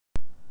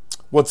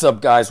What's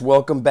up, guys?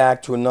 Welcome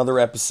back to another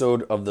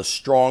episode of the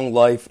Strong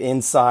Life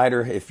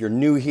Insider. If you're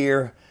new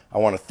here, I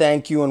want to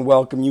thank you and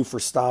welcome you for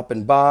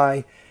stopping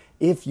by.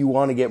 If you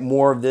want to get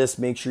more of this,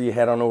 make sure you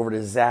head on over to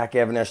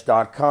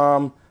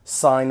zachevanesh.com,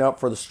 sign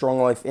up for the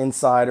Strong Life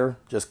Insider.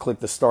 Just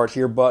click the Start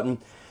Here button.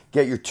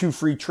 Get your 2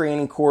 free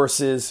training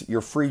courses,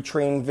 your free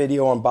training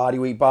video on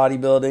bodyweight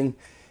bodybuilding,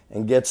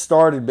 and get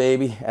started,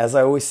 baby. As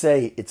I always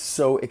say, it's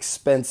so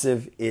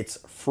expensive, it's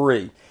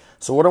free.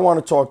 So what I want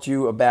to talk to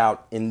you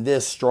about in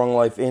this Strong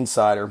Life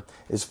Insider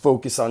is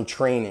focus on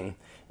training.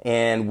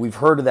 And we've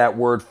heard of that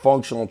word,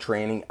 functional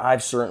training.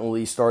 I've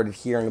certainly started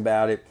hearing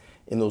about it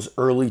in those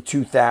early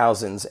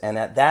 2000s. And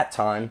at that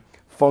time,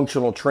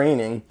 functional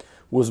training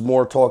was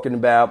more talking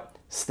about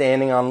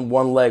standing on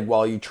one leg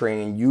while you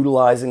train,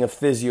 utilizing a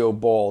physio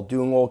ball,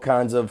 doing all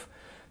kinds of,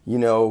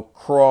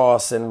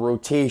 cross and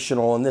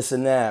rotational and this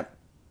and that.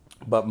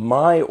 But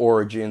my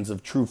origins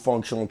of true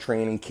functional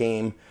training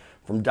came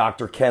from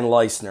Dr. Ken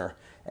Leistner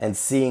and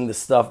seeing the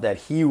stuff that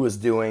he was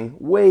doing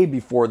way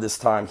before this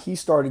time. He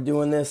started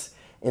doing this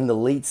in the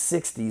late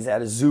 60s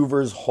at a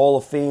Zuvers Hall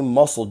of Fame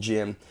muscle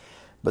gym.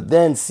 But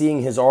then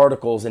seeing his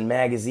articles in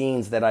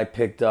magazines that I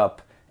picked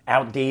up,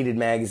 outdated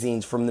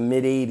magazines from the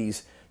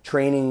mid-80s,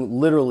 training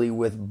literally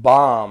with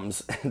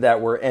bombs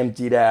that were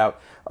emptied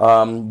out,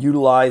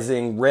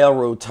 utilizing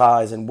railroad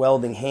ties and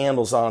welding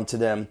handles onto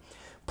them,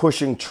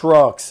 pushing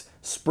trucks,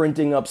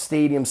 sprinting up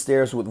stadium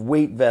stairs with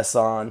weight vests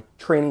on,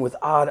 training with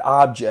odd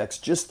objects.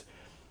 Just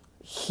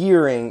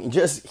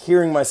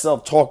hearing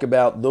myself talk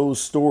about those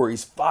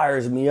stories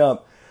fires me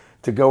up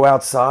to go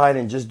outside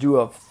and just do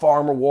a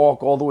farmer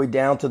walk all the way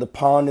down to the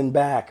pond and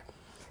back.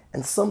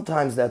 And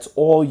sometimes that's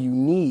all you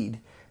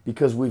need,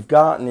 because we've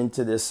gotten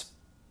into this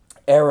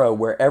era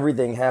where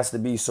everything has to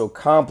be so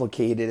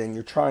complicated and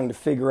you're trying to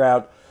figure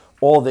out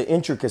all the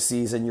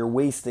intricacies and you're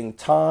wasting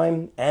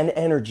time and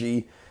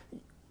energy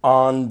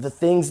on the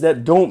things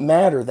that don't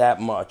matter that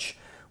much.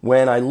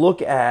 When I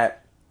look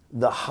at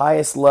the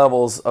highest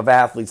levels of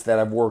athletes that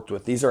I've worked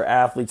with, these are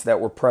athletes that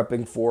were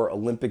prepping for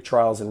Olympic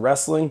trials in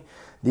wrestling.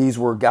 These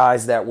were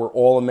guys that were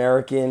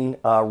All-American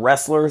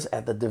wrestlers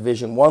at the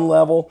Division I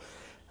level.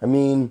 I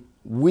mean,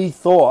 we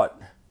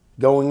thought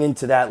going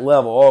into that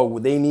level,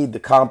 they need the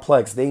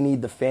complex, they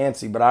need the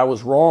fancy, but I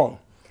was wrong.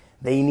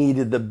 They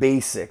needed the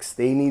basics.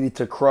 They needed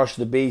to crush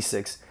the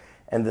basics.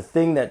 And the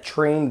thing that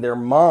trained their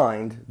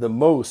mind the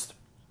most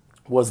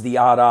was the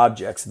odd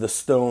objects, the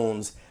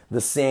stones,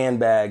 the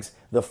sandbags,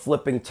 the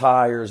flipping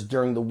tires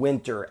during the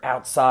winter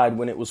outside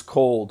when it was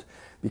cold,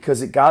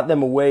 because it got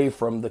them away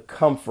from the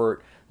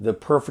comfort, the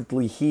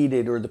perfectly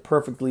heated or the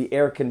perfectly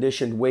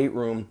air-conditioned weight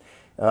room,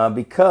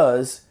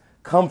 because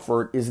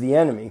comfort is the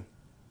enemy.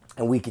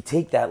 And we could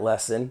take that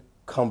lesson,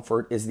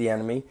 comfort is the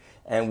enemy,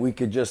 and we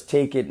could just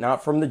take it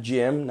not from the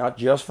gym, not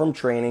just from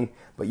training,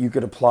 but you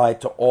could apply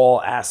it to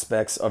all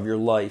aspects of your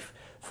life.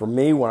 For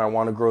me, when I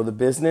want to grow the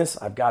business,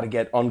 I've got to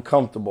get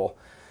uncomfortable.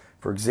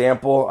 For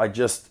example, I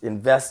just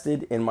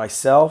invested in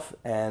myself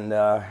and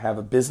have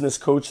a business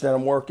coach that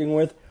I'm working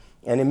with.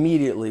 And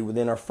immediately,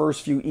 within our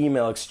first few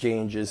email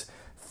exchanges,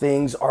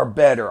 things are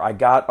better. I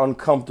got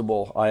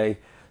uncomfortable. I,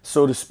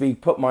 so to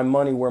speak, put my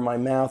money where my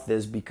mouth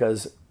is,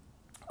 because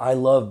I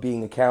love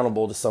being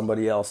accountable to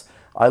somebody else.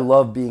 I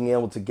love being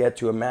able to get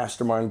to a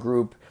mastermind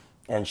group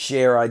and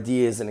share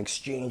ideas and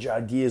exchange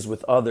ideas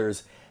with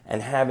others,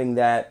 and having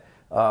that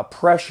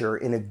pressure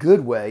in a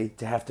good way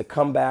to have to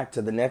come back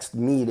to the next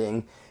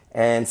meeting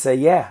and say,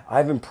 yeah,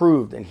 I've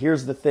improved and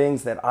here's the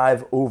things that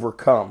I've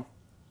overcome.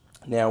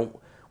 Now,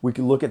 we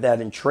can look at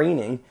that in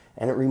training,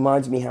 and it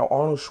reminds me how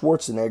Arnold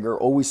Schwarzenegger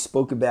always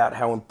spoke about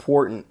how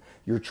important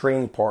your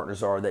training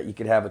partners are, that you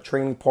could have a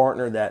training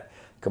partner that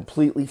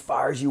completely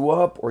fires you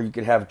up, or you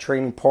could have a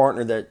training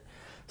partner that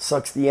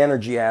sucks the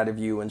energy out of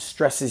you and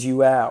stresses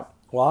you out.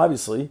 Well,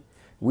 obviously,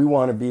 we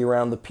want to be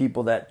around the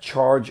people that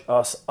charge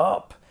us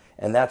up.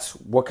 And that's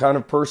what kind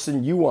of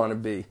person you want to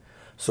be.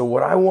 So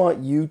what I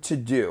want you to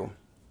do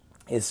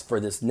is,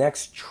 for this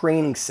next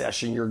training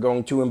session you're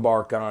going to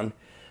embark on,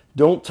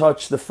 don't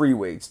touch the free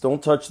weights.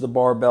 Don't touch the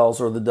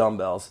barbells or the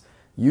dumbbells.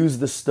 Use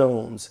the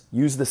stones.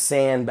 Use the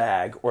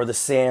sandbag or the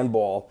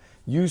sandball.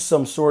 Use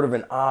some sort of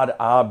an odd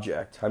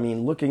object. I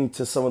mean, looking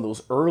to some of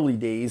those early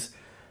days,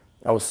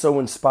 I was so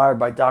inspired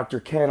by Dr.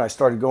 Ken, I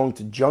started going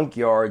to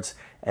junkyards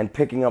and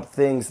picking up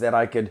things that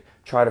I could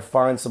try to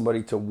find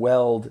somebody to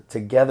weld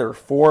together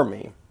for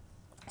me.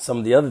 Some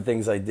of the other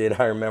things I did,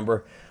 I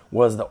remember,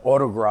 was the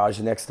auto garage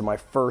next to my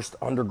first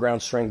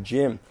underground strength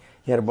gym.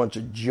 He had a bunch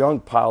of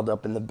junk piled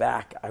up in the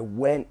back. I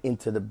went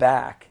into the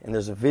back, and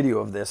there's a video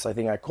of this. I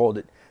think I called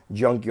it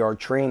Junkyard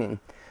Training,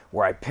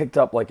 where I picked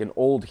up like an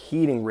old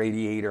heating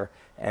radiator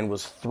and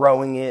was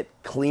throwing it,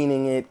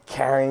 cleaning it,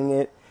 carrying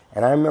it.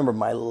 And I remember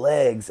my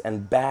legs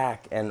and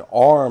back and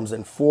arms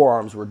and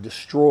forearms were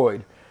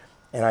destroyed.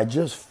 And I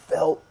just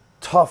felt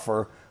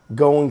tougher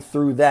going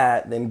through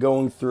that than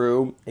going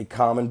through a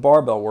common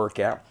barbell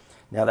workout.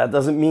 Now, that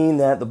doesn't mean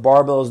that the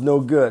barbell is no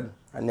good.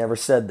 I never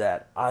said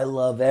that. I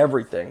love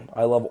everything.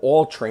 I love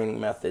all training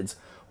methods,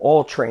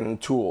 all training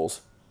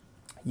tools.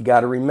 You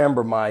got to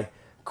remember my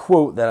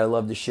quote that I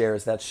love to share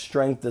is that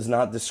strength does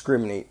not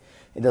discriminate.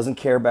 It doesn't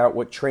care about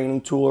what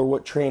training tool or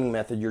what training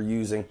method you're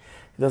using.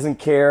 It doesn't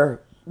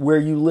care where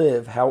you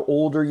live, how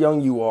old or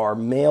young you are,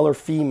 male or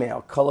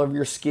female, color of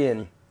your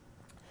skin.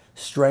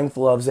 Strength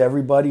loves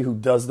everybody who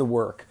does the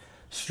work.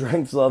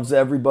 Strength loves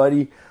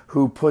everybody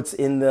who puts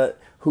in the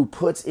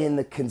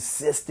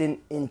consistent,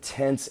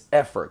 intense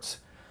efforts.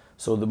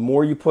 So the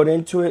more you put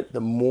into it,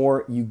 the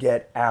more you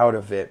get out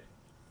of it.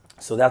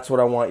 So that's what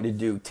I want you to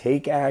do.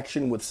 Take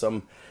action with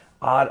some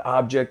odd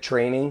object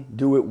training.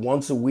 Do it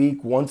once a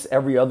week, once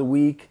every other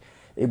week.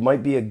 It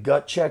might be a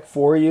gut check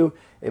for you.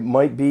 It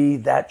might be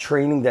that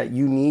training that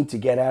you need to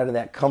get out of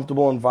that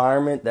comfortable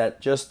environment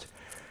that just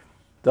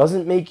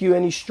doesn't make you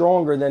any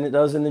stronger than it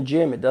does in the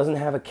gym. It doesn't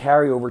have a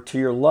carryover to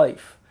your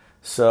life.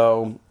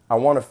 So I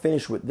want to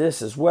finish with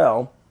this as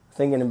well,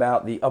 thinking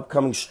about the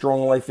upcoming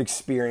Strong Life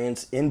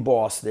Experience in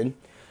Boston.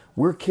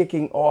 We're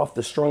kicking off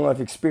the Strong Life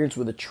Experience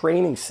with a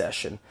training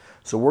session.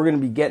 So we're going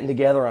to be getting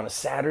together on a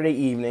Saturday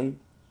evening,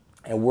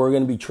 and we're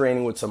going to be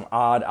training with some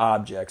odd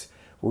objects.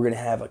 We're going to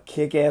have a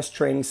kick-ass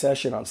training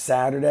session on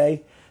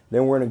Saturday.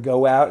 Then we're going to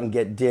go out and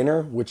get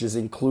dinner, which is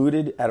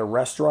included at a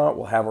restaurant.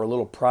 We'll have our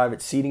little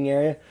private seating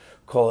area.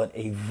 Call it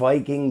a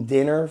Viking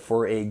dinner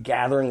for a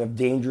gathering of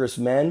dangerous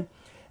men.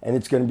 And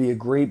it's going to be a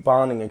great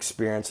bonding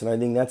experience. And I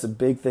think that's a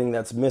big thing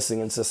that's missing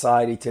in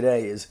society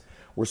today is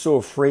we're so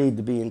afraid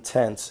to be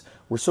intense.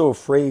 We're so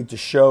afraid to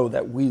show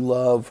that we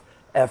love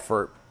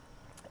effort.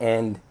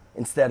 And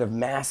instead of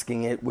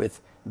masking it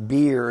with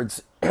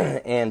beards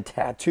and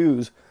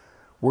tattoos,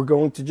 we're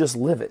going to just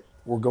live it.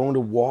 We're going to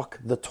walk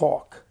the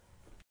talk.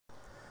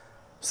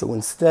 So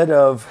instead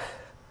of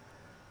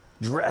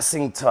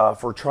dressing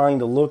tough or trying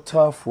to look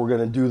tough, we're going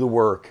to do the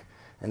work.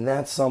 And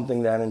that's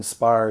something that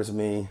inspires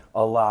me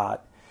a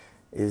lot,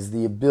 is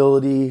the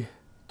ability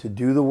to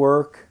do the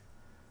work,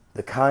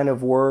 the kind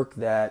of work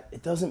that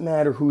it doesn't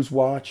matter who's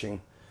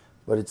watching,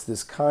 but it's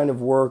this kind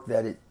of work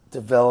that it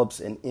develops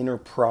an inner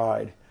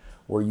pride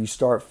where you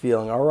start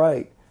feeling, all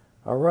right,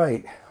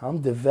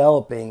 I'm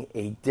developing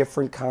a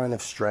different kind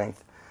of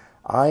strength.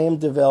 I am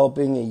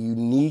developing a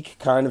unique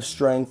kind of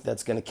strength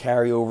that's going to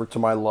carry over to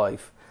my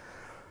life.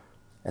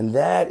 And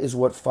that is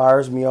what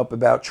fires me up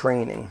about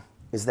training,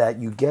 is that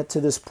you get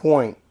to this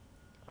point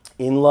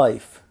in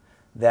life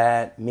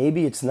that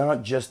maybe it's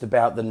not just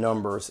about the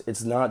numbers.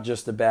 It's not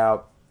just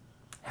about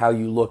how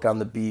you look on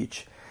the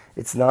beach.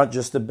 It's not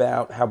just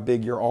about how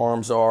big your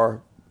arms are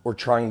or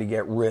trying to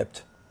get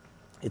ripped.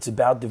 It's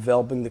about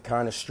developing the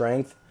kind of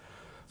strength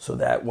so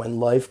that when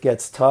life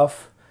gets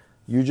tough,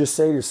 you just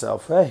say to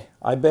yourself, hey,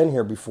 I've been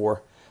here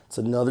before. It's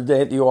another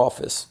day at the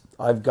office.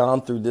 I've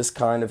gone through this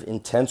kind of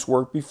intense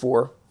work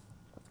before.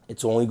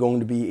 It's only going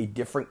to be a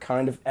different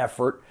kind of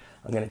effort.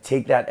 I'm going to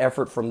take that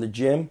effort from the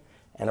gym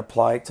and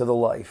apply it to the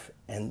life.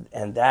 And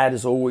that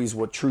is always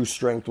what true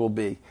strength will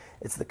be.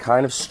 It's the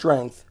kind of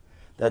strength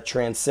that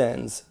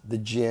transcends the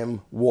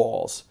gym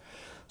walls.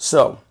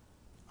 So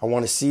I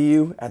want to see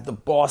you at the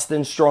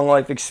Boston Strong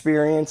Life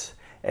Experience.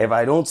 If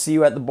I don't see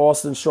you at the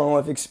Boston Strong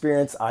Life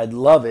Experience, I'd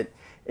love it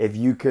if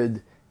you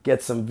could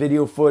get some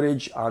video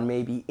footage on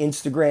maybe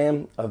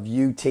Instagram of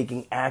you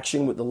taking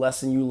action with the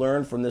lesson you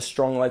learned from this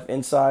Strong Life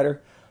Insider,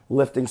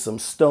 lifting some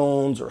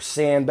stones or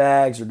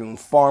sandbags or doing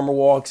farmer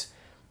walks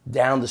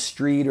down the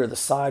street or the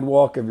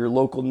sidewalk of your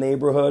local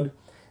neighborhood.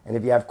 And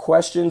if you have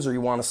questions or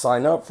you want to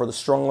sign up for the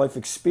Strong Life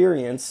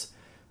Experience,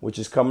 which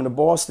is coming to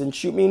Boston,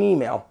 shoot me an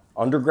email,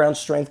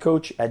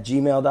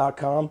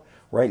 undergroundstrengthcoach@gmail.com.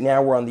 Right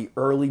now we're on the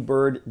early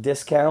bird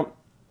discount,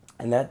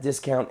 and that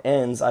discount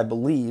ends, I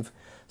believe,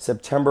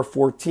 September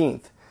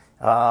 14th.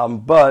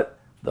 But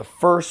the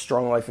first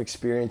Strong Life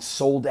Experience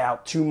sold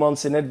out 2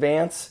 months in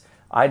advance.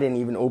 I didn't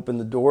even open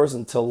the doors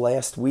until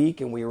last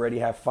week, and we already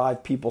have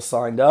 5 people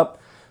signed up.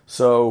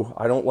 So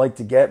I don't like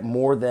to get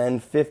more than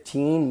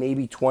 15,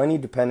 maybe 20,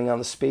 depending on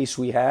the space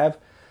we have.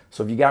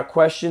 So if you got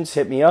questions,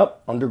 hit me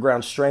up,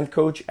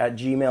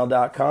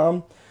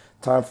 undergroundstrengthcoach@gmail.com.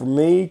 Time for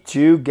me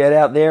to get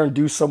out there and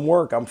do some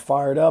work. I'm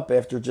fired up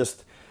after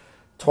just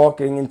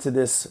talking into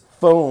this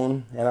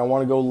phone, and I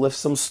want to go lift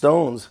some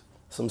stones,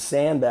 some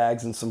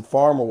sandbags, and some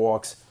farmer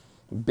walks.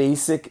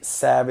 Basic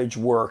savage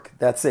work.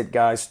 That's it,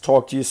 guys.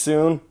 Talk to you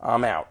soon.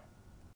 I'm out.